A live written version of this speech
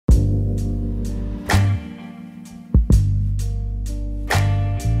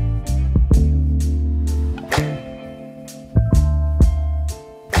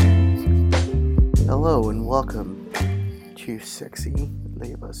welcome to Sexy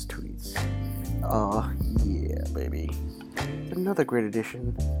Labas Tweets. Oh, yeah, baby. Another great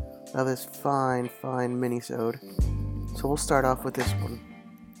edition of this fine mini-sode. So we'll start off with this one.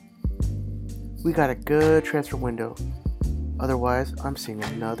 We got a good transfer window. Otherwise, I'm seeing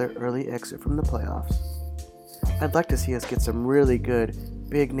another early exit from the playoffs. I'd like to see us get some really good,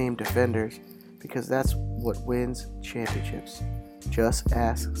 big-name defenders, because that's what wins championships. Just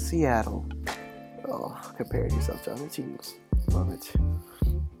ask Seattle. Oh, compare yourself to other teams. Love it.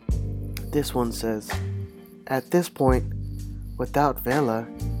 This one says, at this point, without Vela,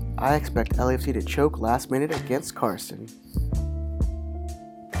 I expect LAFC to choke last minute against Carson.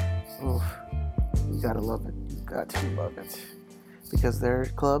 Oof. You gotta love it. You got to love it. Because their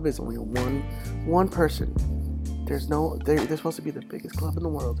club is only one person. They're supposed to be the biggest club in the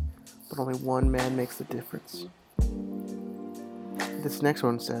world, but only one man makes the difference. This next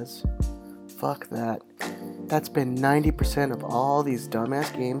one says, fuck that. That's been 90% of all these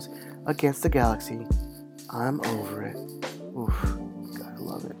dumbass games against the Galaxy. I'm over it. Oof, gotta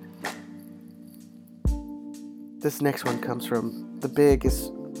love it. This next one comes from the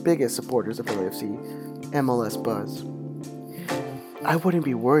biggest supporters of LAFC, MLS Buzz. I wouldn't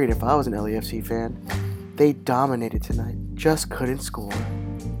be worried if I was an LAFC fan. They dominated tonight, just couldn't score.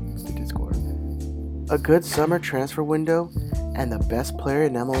 They did score. A good summer transfer window and the best player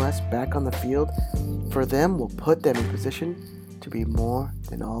in MLS back on the field for them will put them in position to be more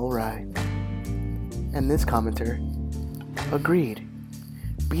than all right. And this commenter, agreed.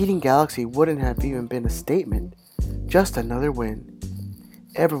 Beating Galaxy wouldn't have even been a statement, just another win.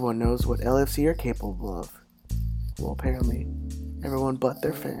 Everyone knows what LFC are capable of. Well, apparently, everyone but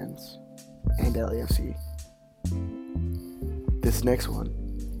their fans and LAFC. This next one,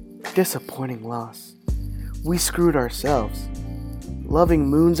 disappointing loss. We screwed ourselves. Loving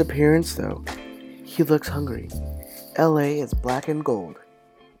Moon's appearance though. He looks hungry. LA is black and gold.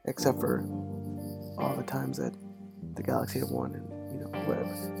 Except for all the times that the Galaxy have won and,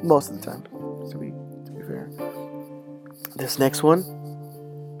 whatever. Most of the time, to be fair. This next one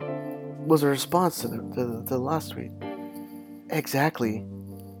was a response to the last tweet. Exactly.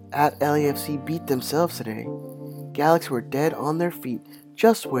 At LAFC beat themselves today. Galaxy were dead on their feet,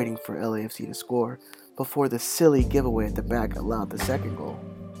 just waiting for LAFC to score before the silly giveaway at the back allowed the second goal.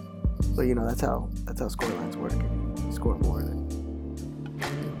 But that's how scorelines work. You score more than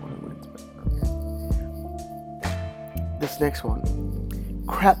one wins. Okay. This next one,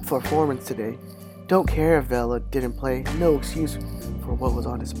 crap performance today. Don't care if Vela didn't play. No excuse for what was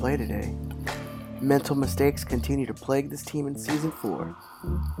on display today. Mental mistakes continue to plague this team in Season 4.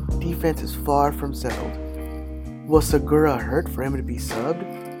 Defense is far from settled. Was Segura hurt for him to be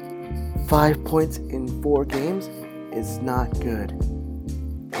subbed? 5 points in 4 games is not good.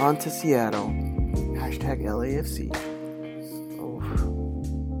 On to Seattle. #LAFC. Oh.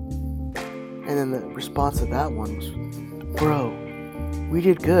 And then the response to that one was, bro, we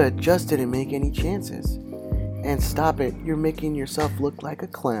did good, just didn't make any chances. And stop it, you're making yourself look like a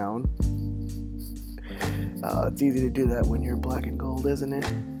clown. It's easy to do that when you're black and gold, isn't it?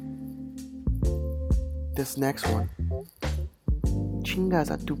 This next one. Chingas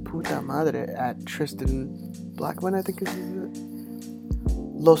a tu puta madre at Tristan Blackman, I think is it.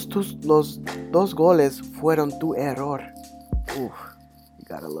 Los dos goles fueron tu error. Ooh, you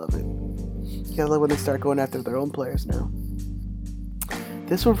gotta love it. You gotta love when they start going after their own players now.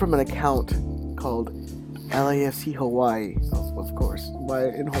 This one from an account called LAFC Hawaii. Of course. Why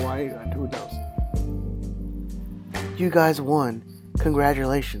in Hawaii? Who knows? You guys won.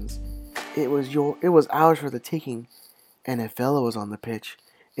 Congratulations. It was ours for the taking. And if Vela was on the pitch,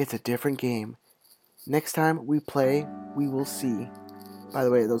 it's a different game. Next time we play, we will see. By the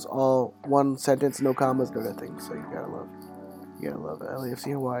way, those all one sentence, no commas, no nothing. So you gotta love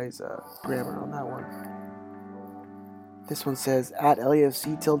LAFC Hawaii's grammar on that one. This one says, at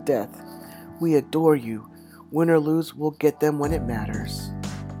LAFC till death. We adore you. Win or lose, we'll get them when it matters.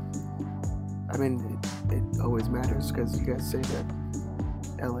 I mean, it always matters because you guys say that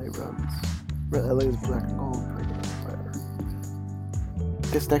LA runs. LA is black and gold. Whatever.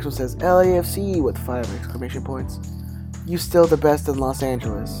 This next one says, LAFC with 5 exclamation points. You still the best in Los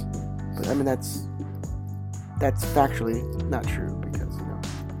Angeles. But I mean, that's factually not true because,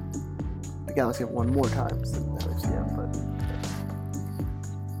 the Galaxy have won more times than LAFC have, but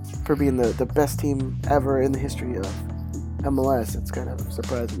for being the best team ever in the history of MLS, it's kind of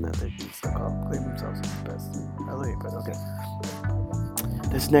surprising that they can still claim themselves as the best in LA, but okay.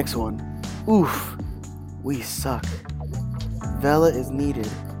 This next one. Oof. We suck. Vela is needed.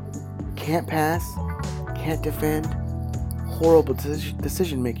 Can't pass. Can't defend. Horrible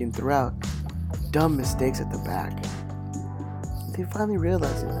decision making throughout. dumb mistakes at the back. They finally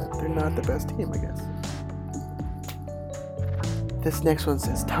realizing that they're not the best team, I guess. This next one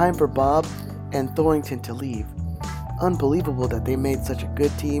says, time for Bob and Thornton to leave. Unbelievable that they made such a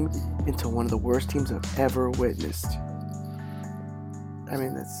good team into one of the worst teams I've ever witnessed. I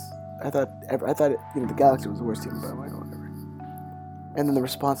mean, I thought the Galaxy was the worst team, but whatever. And then the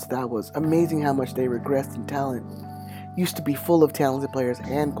response to that was, amazing how much they regressed in talent. Used to be full of talented players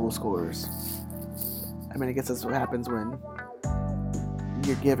and goal scorers. I mean, I guess that's what happens when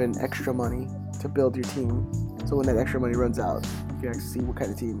you're given extra money to build your team. So when that extra money runs out, you can actually see what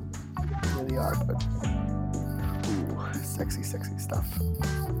kind of team you really are. But, ooh, sexy stuff.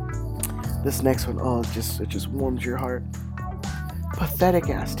 This next one, it just warms your heart. Pathetic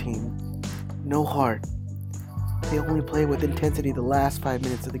ass team. No heart. They only play with intensity the last 5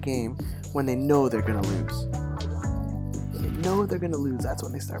 minutes of the game when they know they're gonna lose. When they know they're gonna lose, that's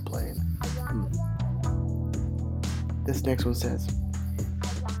when they start playing. This next one says,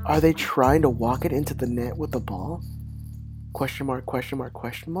 are they trying to walk it into the net with the ball? Question mark.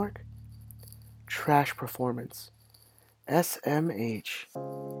 Trash performance. SMH.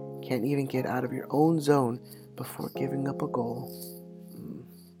 Can't even get out of your own zone before giving up a goal.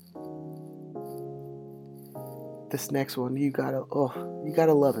 This next one, you gotta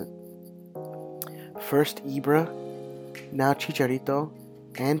love it. First Ibra, now Chicharito,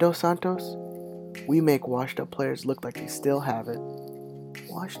 and Dos Santos. We make washed up players look like they still have it.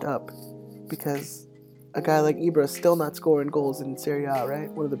 Washed up, because a guy like Ibra is still not scoring goals in Serie A, right?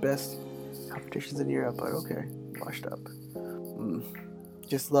 One of the best competitions in Europe, but okay, washed up.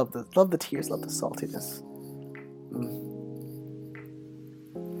 Just love the tears, love the saltiness.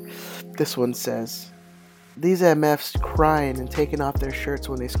 This one says, these MFs crying and taking off their shirts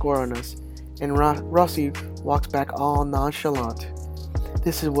when they score on us, and Rossi walks back all nonchalant.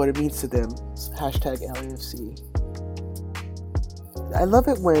 This is what it means to them. Hashtag LAFC. I love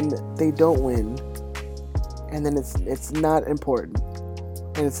it when they don't win, and then it's not important,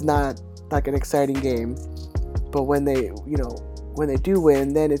 and it's not like an exciting game. But when they do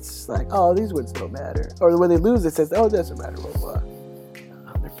win, then it's like, oh, these wins don't matter. Or when they lose, it says, oh, it doesn't matter. Blah blah.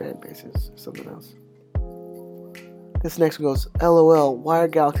 Their fan base is something else. This next one goes, LOL. Why are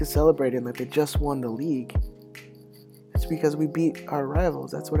Galaxy celebrating like they just won the league? It's because we beat our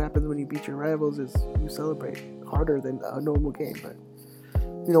rivals. That's what happens when you beat your rivals, is you celebrate harder than a normal game. But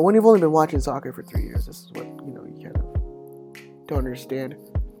when you've only been watching soccer for 3 years, this is what you kind of don't understand.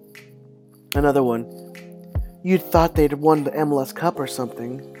 Another one. You'd thought they'd won the MLS Cup or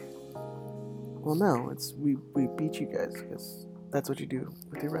something. Well, no, we beat you guys because that's what you do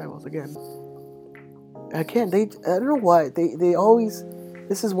with your rivals again. I don't know why they always.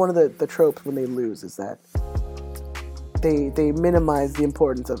 This is one of the tropes when they lose, is that they minimize the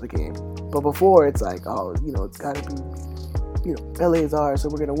importance of the game. But before, it's like, oh, it's got to be, LA is ours, so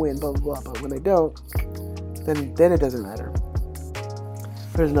we're gonna win, blah blah blah. But when they don't, then it doesn't matter.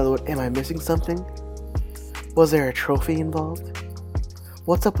 Here's another one. Am I missing something? Was there a trophy involved?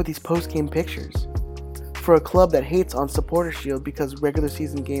 What's up with these post-game pictures? For a club that hates on Supporter Shield because regular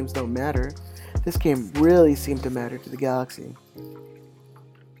season games don't matter, this game really seemed to matter to the Galaxy.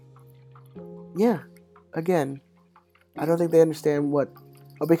 Yeah, again, I don't think they understand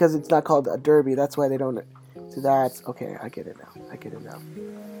because it's not called a derby, that's why they don't. So that's, okay, I get it now.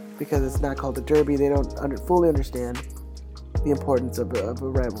 Because it's not called a derby, they don't fully understand the importance of a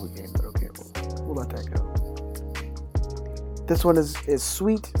rivalry game, but okay, we'll let that go. This one is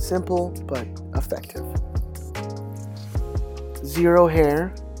sweet, simple, but effective. Zero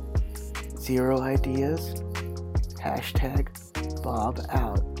hair, zero ideas, hashtag Bob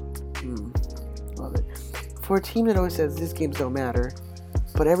out. Love it. For a team that always says these games don't matter,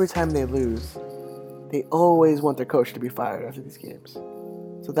 but every time they lose, they always want their coach to be fired after these games.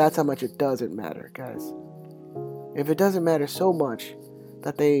 So that's how much it doesn't matter, guys. If it doesn't matter so much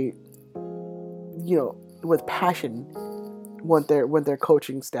that they, with passion, want their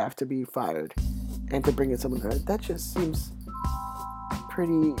coaching staff to be fired and to bring in someone else, that just seems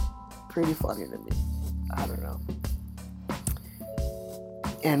pretty funny to me. I don't know.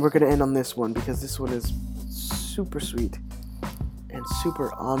 And we're gonna end on this one because this one is super sweet and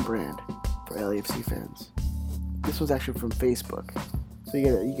super on brand for LAFC fans. This was actually from Facebook, so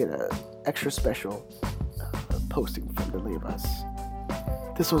you get a extra special posting from the Leibas.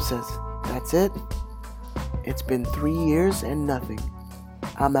 This one says, "That's it. It's been 3 years and nothing.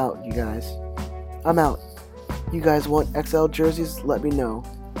 I'm out, you guys. I'm out. You guys want XL jerseys? Let me know.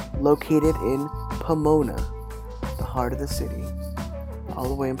 Located in Pomona, the heart of the city. All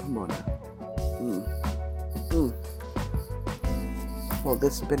the way in Pomona." Well,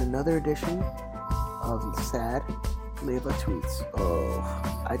 this has been another edition of sad Leva tweets.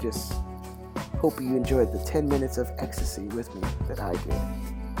 Oh, I just hope you enjoyed the 10 minutes of ecstasy with me that I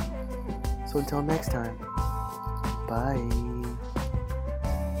did. So until next time, bye.